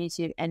content from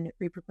YouTube and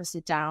repurpose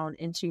it down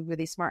into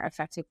really smart,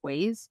 effective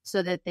ways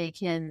so that they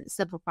can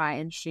simplify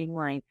and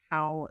streamline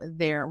how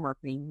their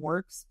marketing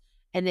works.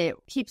 And it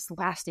keeps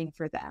lasting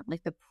for them.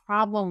 Like the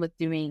problem with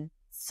doing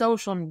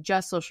social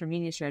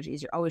media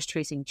strategies, you're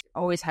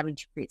always having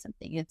to create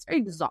something. It's very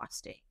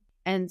exhausting.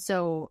 And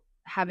so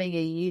having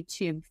a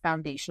YouTube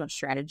foundational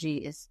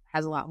strategy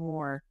has a lot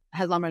more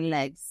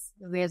legs.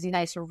 There's a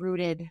nice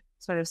rooted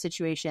sort of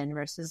situation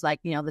versus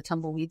like, the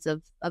tumbleweeds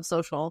of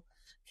social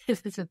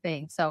is a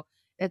thing. So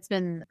it's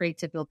been great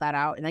to build that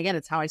out. And again,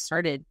 it's how I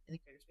started in the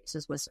creator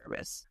spaces with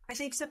service. I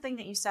think something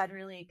that you said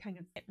really kind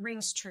of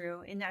rings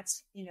true. And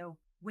that's,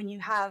 when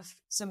you have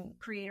some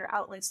creator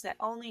outlets that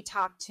only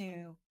talk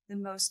to the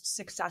most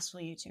successful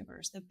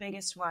YouTubers, the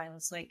biggest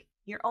ones, like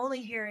you're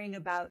only hearing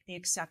about the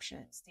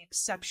exceptions, the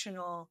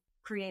exceptional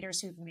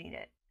creators who've made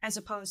it, as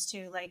opposed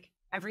to like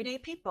everyday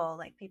people,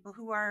 like people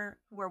who are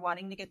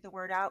wanting to get the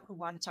word out, who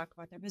want to talk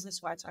about their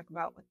business, want to talk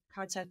about what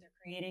content they're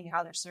creating,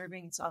 how they're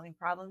serving and solving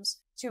problems,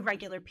 to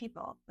regular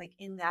people, like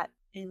in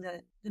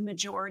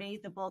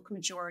the bulk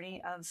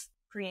majority of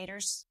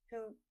creators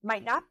who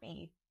might not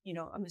be,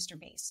 a Mr.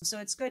 Beast. So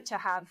it's good to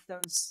have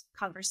those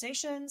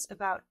conversations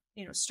about,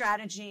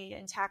 strategy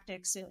and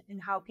tactics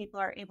and how people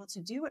are able to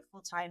do it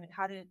full time and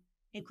how to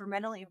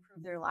incrementally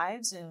improve their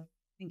lives and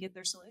get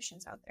their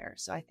solutions out there.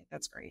 So I think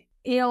that's great.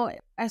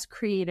 As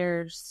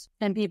creators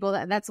and people,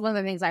 that's one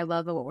of the things I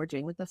love about what we're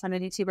doing with the Fun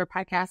YouTuber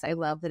podcast. I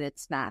love that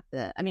it's not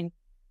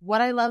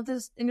what I love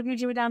this interview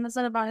Jimmy Down has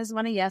done about his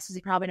money. Yes, does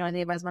he probably know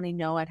anything about his money?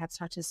 No, I'd have to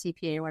talk to his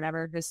CPA or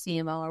whatever, his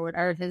CMO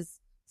or his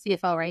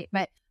CFO, right?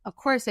 But of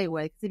course I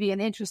would, to be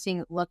an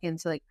interesting look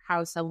into like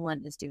how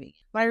someone is doing it.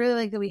 But I really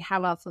like that we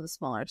have also the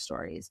smaller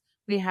stories.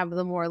 We have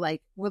the more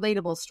like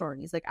relatable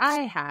stories. Like I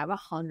have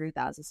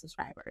 100,000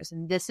 subscribers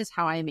and this is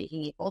how I'm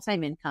making a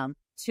full-time income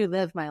to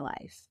live my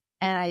life.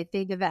 And I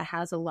think that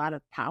has a lot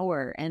of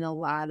power and a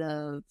lot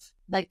of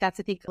like, that's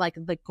I think like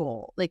the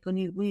goal. Like when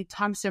you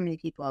talk to so many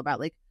people about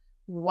like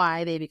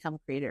why they become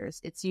creators,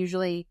 it's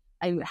usually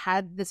I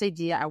had this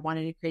idea, I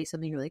wanted to create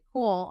something really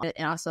cool.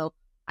 And also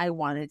I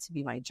wanted it to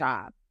be my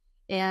job.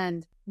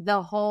 And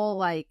the whole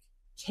like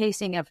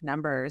chasing of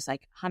numbers,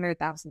 like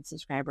 100,000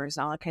 subscribers,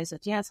 all that kind of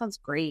stuff. Yeah, it sounds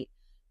great.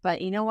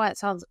 But you know what? It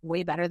sounds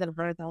way better than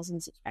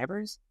 100,000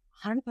 subscribers.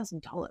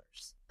 $100,000.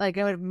 Like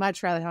I would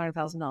much rather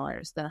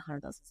 $100,000 than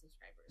 100,000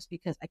 subscribers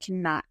because I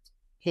cannot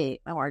pay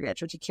my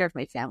mortgage or take care of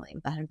my family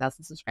with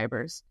 100,000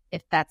 subscribers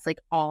if that's like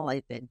all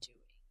I've been doing,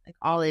 like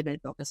all I've been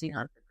focusing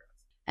on for growth.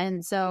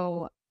 And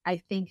so I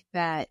think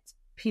that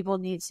people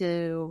need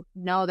to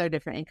know their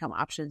different income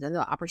options and the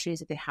opportunities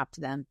that they have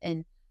to them.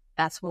 And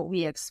that's what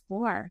we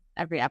explore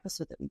every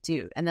episode that we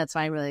do. And that's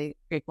why I'm really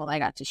grateful that I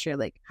got to share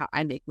like how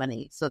I make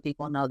money so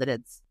people know that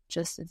it's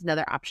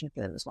another option for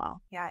them as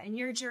well. Yeah. And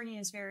your journey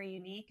is very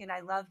unique. And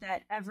I love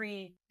that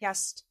every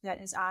guest that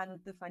is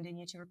on the Funded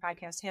YouTuber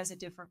podcast has a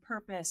different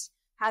purpose,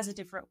 has a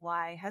different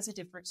why, has a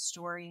different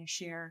story to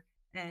share.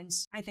 And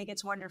I think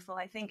it's wonderful.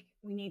 I think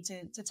we need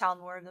to tell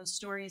more of those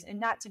stories and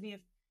not to be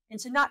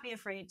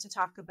afraid to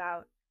talk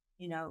about,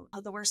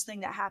 the worst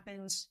thing that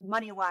happened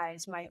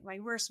money-wise, my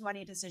worst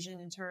money decision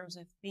in terms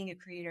of being a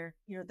creator.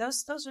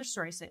 Those are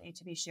stories that need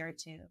to be shared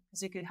too,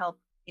 because it could help,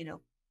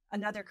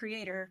 another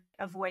creator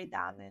avoid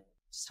them, and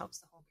just helps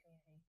the whole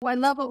community. Well, I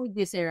love what we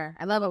do, Sarah.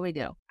 I love what we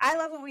do. I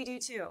love what we do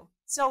too.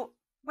 So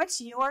what's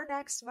your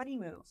next money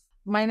move?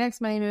 My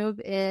next money move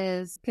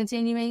is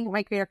continuing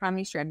my creator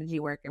economy strategy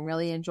work and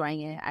really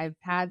enjoying it. I've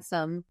had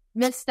some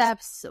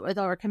missteps with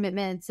our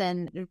commitments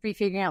and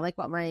refiguring out like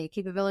what my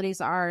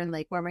capabilities are and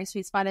like where my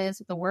sweet spot is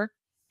with the work,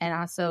 and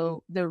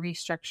also the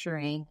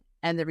restructuring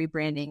and the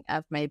rebranding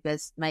of my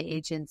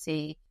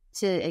agency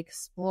to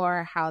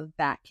explore how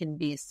that can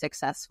be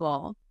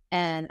successful.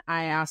 And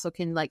I also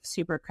can like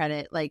super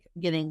credit like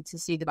getting to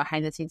see the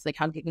behind the scenes, like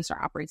how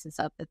GigaStar operates and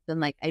stuff. It's been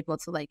like able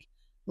to like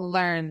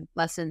learn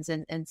lessons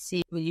and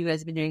see what you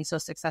guys have been doing so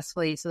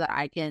successfully so that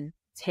I can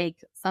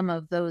take some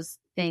of those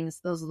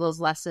things, those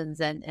lessons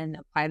and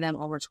apply them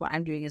over to what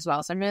I'm doing as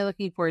well. So I'm really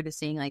looking forward to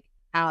seeing like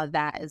how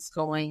that is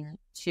going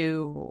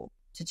to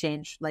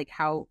change like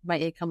how my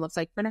income looks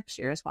like for next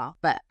year as well.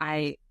 But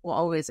I will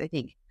always, I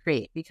think,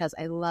 create because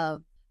I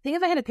think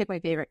if I had to pick my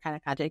favorite kind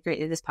of content,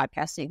 create, it is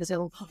podcasting because I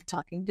love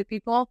talking to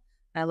people.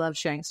 I love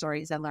sharing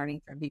stories and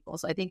learning from people.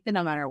 So I think that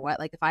no matter what,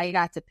 like if I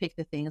got to pick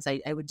the things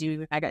I would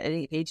do, if I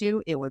didn't get paid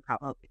to, it would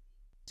probably be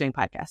doing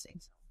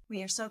podcasting.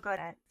 We are so good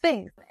at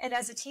things. And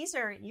as a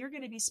teaser, you're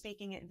going to be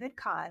speaking at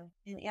VidCon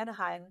in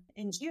Anaheim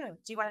in June.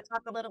 Do you want to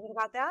talk a little bit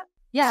about that?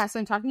 Yeah, so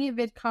I'm talking at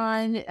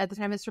VidCon. At the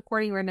time of this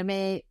recording, we're in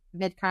May.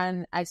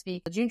 VidCon, I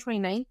speak June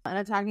 29th, and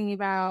I'm talking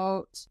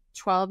about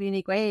 12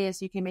 unique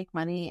ways you can make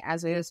money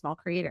as a small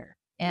creator.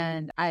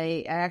 And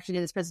I actually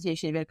did this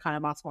presentation at VidCon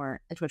in Baltimore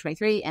in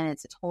 2023, and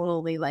it's a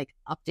totally like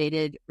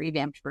updated,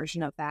 revamped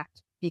version of that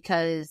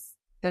because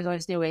there's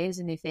always new ways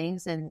and new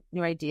things and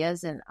new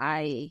ideas. And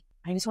I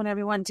just want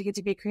everyone to get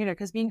to be a creator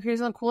because being a creator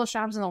is one of the coolest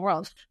jobs in the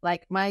world.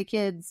 Like my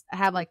kids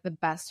have like the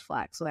best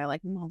flex. So they're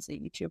like, Mom's a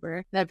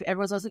YouTuber. That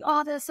everyone's always like,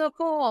 oh, that's so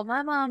cool.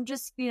 My mom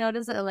just,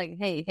 does it like,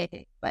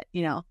 hey. But,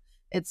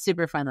 it's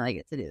super fun that I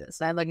get to do this.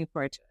 So I'm looking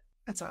forward to it.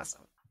 That's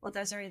awesome. Well,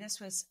 Desiree,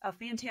 this was a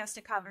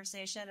fantastic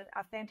conversation,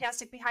 a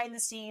fantastic behind the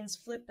scenes,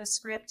 flip the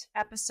script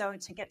episode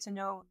to get to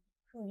know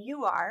who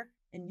you are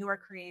and your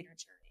creator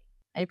journey.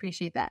 I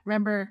appreciate that.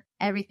 Remember,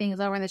 everything is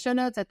over in the show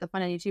notes at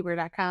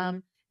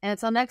thefunandYouTuber.com. And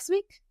until next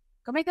week,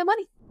 go make that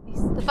money. Peace.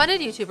 The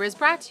Funded YouTuber is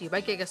brought to you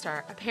by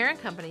GigaStar, a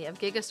parent company of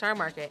GigaStar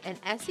Market, an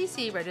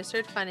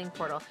SEC-registered funding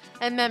portal,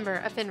 and member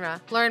of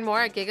FINRA. Learn more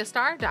at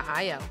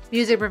gigastar.io.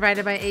 Music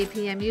provided by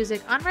APM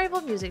Music,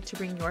 unrivaled music to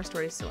bring your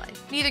stories to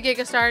life. Neither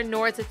GigaStar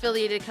nor its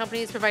affiliated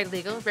companies provide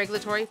legal,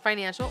 regulatory,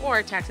 financial,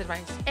 or tax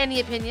advice. Any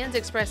opinions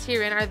expressed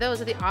herein are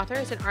those of the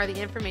authors and are the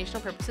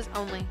informational purposes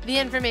only. The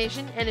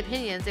information and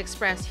opinions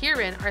expressed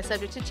herein are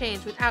subject to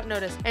change without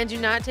notice and do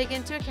not take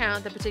into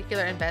account the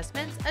particular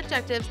investments,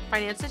 objectives,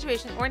 financial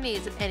situation, or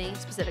needs of any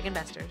specific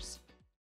investors.